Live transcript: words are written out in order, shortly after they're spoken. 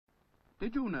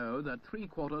Did you know that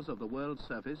 3/4 of the world's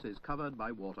surface is covered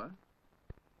by water?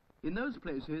 In those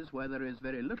places where there is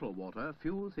very little water,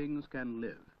 few things can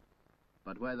live.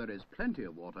 But where there is plenty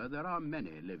of water, there are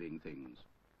many living things.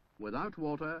 Without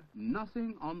water,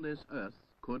 nothing on this earth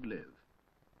could live.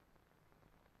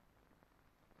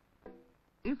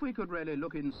 If we could really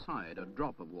look inside a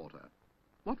drop of water,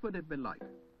 what would it be like?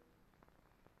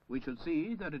 We should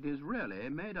see that it is really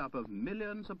made up of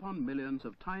millions upon millions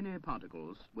of tiny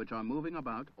particles which are moving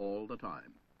about all the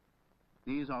time.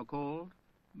 These are called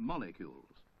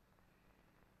molecules.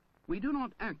 We do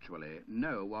not actually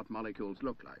know what molecules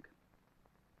look like.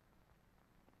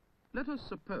 Let us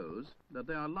suppose that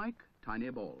they are like tiny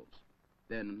balls.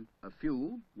 Then a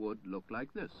few would look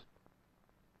like this.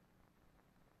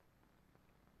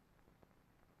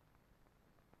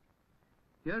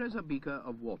 Here is a beaker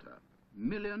of water.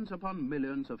 Millions upon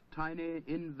millions of tiny,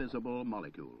 invisible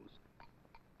molecules.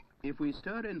 If we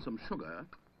stir in some sugar,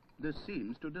 this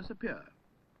seems to disappear.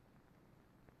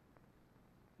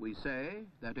 We say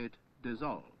that it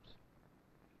dissolves.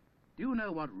 Do you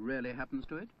know what really happens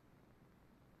to it?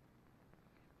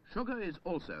 Sugar is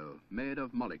also made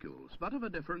of molecules, but of a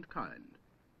different kind.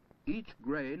 Each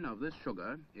grain of this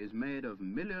sugar is made of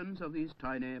millions of these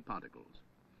tiny particles.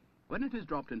 When it is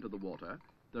dropped into the water,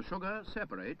 the sugar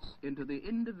separates into the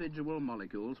individual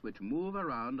molecules which move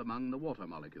around among the water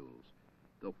molecules.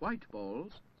 The white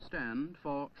balls stand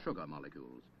for sugar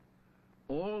molecules.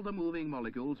 All the moving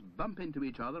molecules bump into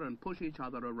each other and push each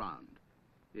other around.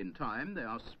 In time, they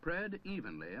are spread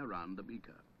evenly around the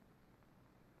beaker.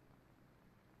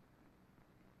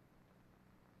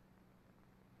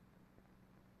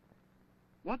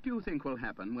 What do you think will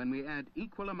happen when we add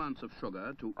equal amounts of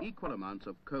sugar to equal amounts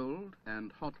of cold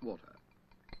and hot water?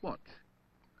 Watch.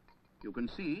 You can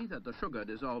see that the sugar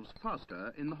dissolves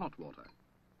faster in the hot water.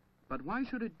 But why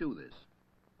should it do this?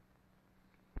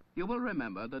 You will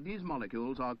remember that these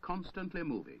molecules are constantly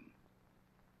moving.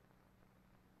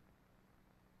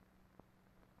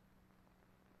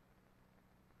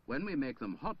 When we make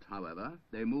them hot, however,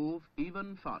 they move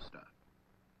even faster.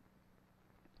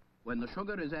 When the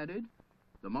sugar is added,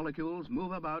 the molecules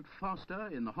move about faster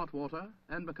in the hot water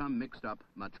and become mixed up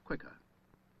much quicker.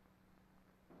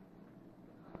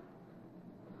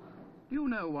 Do you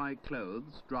know why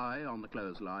clothes dry on the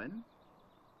clothesline?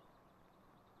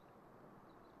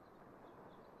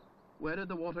 Where did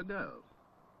the water go?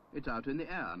 It's out in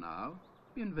the air now,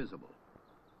 invisible.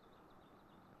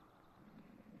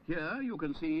 Here you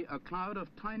can see a cloud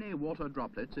of tiny water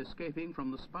droplets escaping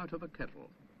from the spout of a kettle.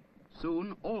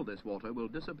 Soon all this water will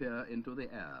disappear into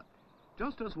the air,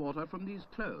 just as water from these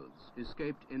clothes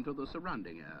escaped into the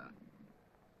surrounding air.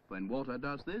 When water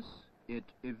does this, it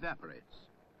evaporates.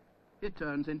 It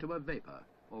turns into a vapor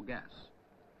or gas.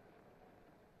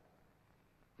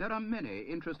 There are many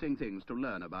interesting things to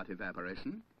learn about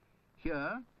evaporation.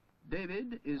 Here,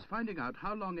 David is finding out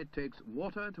how long it takes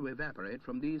water to evaporate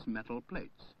from these metal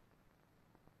plates.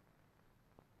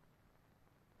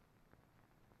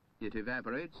 It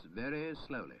evaporates very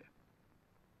slowly.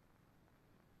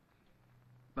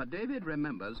 But David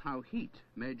remembers how heat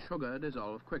made sugar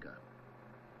dissolve quicker.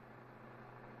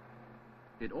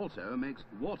 It also makes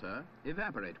water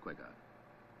evaporate quicker.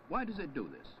 Why does it do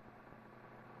this?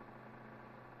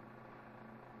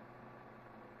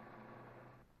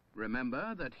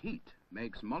 Remember that heat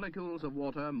makes molecules of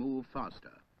water move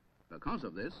faster. Because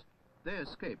of this, they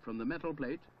escape from the metal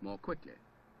plate more quickly.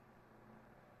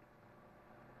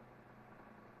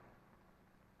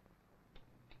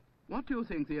 What do you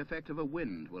think the effect of a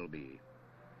wind will be?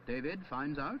 David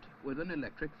finds out with an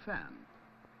electric fan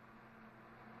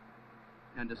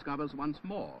and discovers once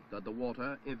more that the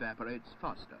water evaporates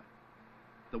faster.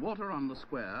 The water on the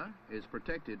square is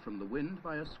protected from the wind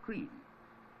by a screen.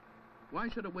 Why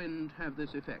should a wind have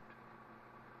this effect?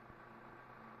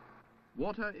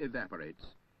 Water evaporates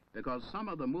because some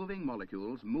of the moving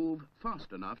molecules move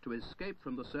fast enough to escape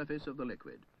from the surface of the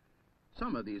liquid.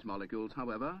 Some of these molecules,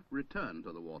 however, return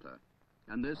to the water,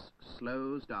 and this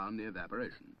slows down the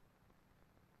evaporation.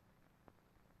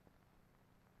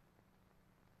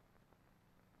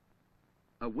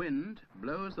 A wind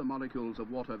blows the molecules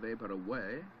of water vapor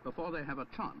away before they have a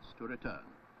chance to return.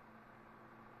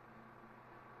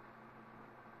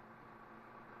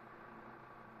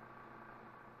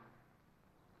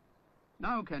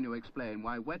 Now can you explain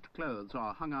why wet clothes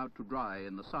are hung out to dry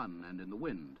in the sun and in the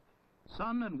wind?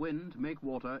 Sun and wind make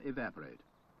water evaporate.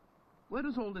 Where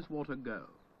does all this water go?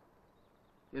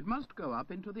 It must go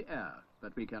up into the air,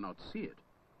 but we cannot see it.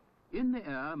 In the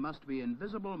air must be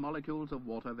invisible molecules of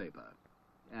water vapor.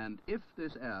 And if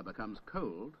this air becomes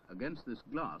cold against this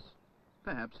glass,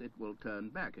 perhaps it will turn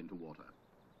back into water.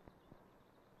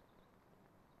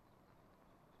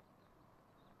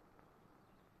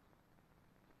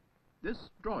 This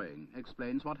drawing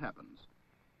explains what happens.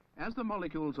 As the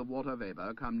molecules of water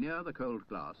vapor come near the cold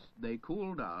glass, they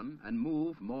cool down and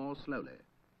move more slowly.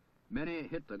 Many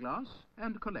hit the glass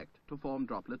and collect to form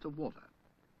droplets of water.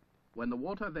 When the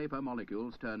water vapor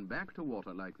molecules turn back to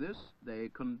water like this, they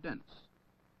condense.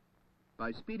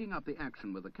 By speeding up the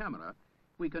action with the camera,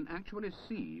 we can actually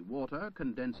see water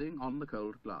condensing on the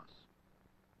cold glass.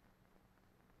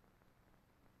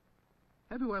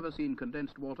 Have you ever seen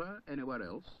condensed water anywhere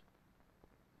else?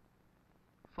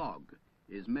 Fog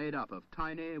is made up of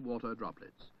tiny water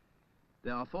droplets.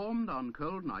 They are formed on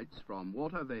cold nights from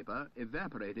water vapor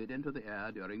evaporated into the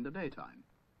air during the daytime.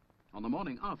 On the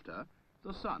morning after,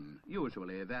 the sun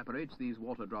usually evaporates these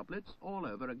water droplets all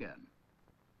over again.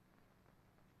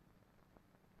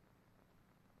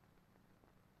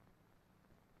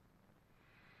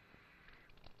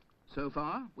 So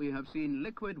far, we have seen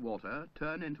liquid water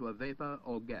turn into a vapor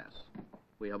or gas.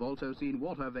 We have also seen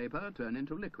water vapor turn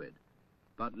into liquid.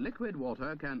 But liquid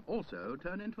water can also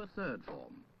turn into a third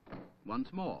form.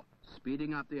 Once more,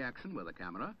 speeding up the action with a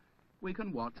camera, we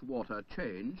can watch water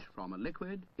change from a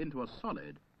liquid into a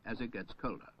solid as it gets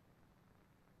colder.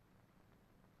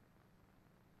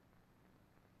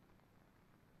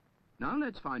 Now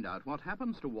let's find out what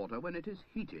happens to water when it is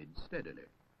heated steadily.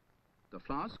 The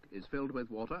flask is filled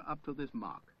with water up to this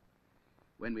mark.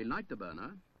 When we light the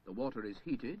burner, the water is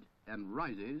heated and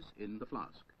rises in the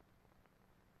flask.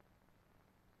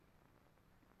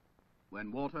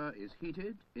 When water is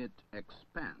heated, it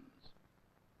expands.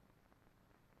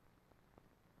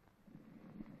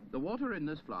 The water in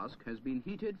this flask has been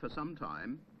heated for some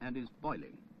time and is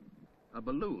boiling. A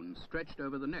balloon stretched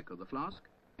over the neck of the flask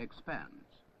expands.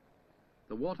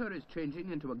 The water is changing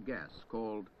into a gas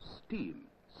called steam,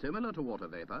 similar to water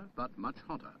vapor, but much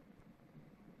hotter.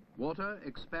 Water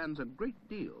expands a great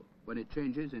deal when it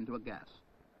changes into a gas.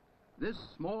 This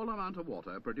small amount of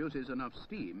water produces enough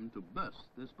steam to burst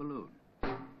this balloon.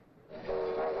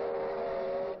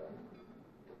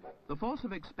 The force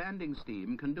of expanding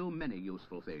steam can do many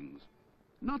useful things.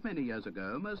 Not many years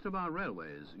ago, most of our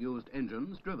railways used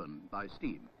engines driven by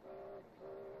steam.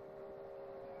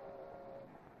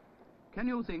 Can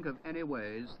you think of any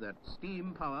ways that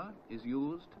steam power is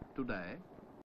used today?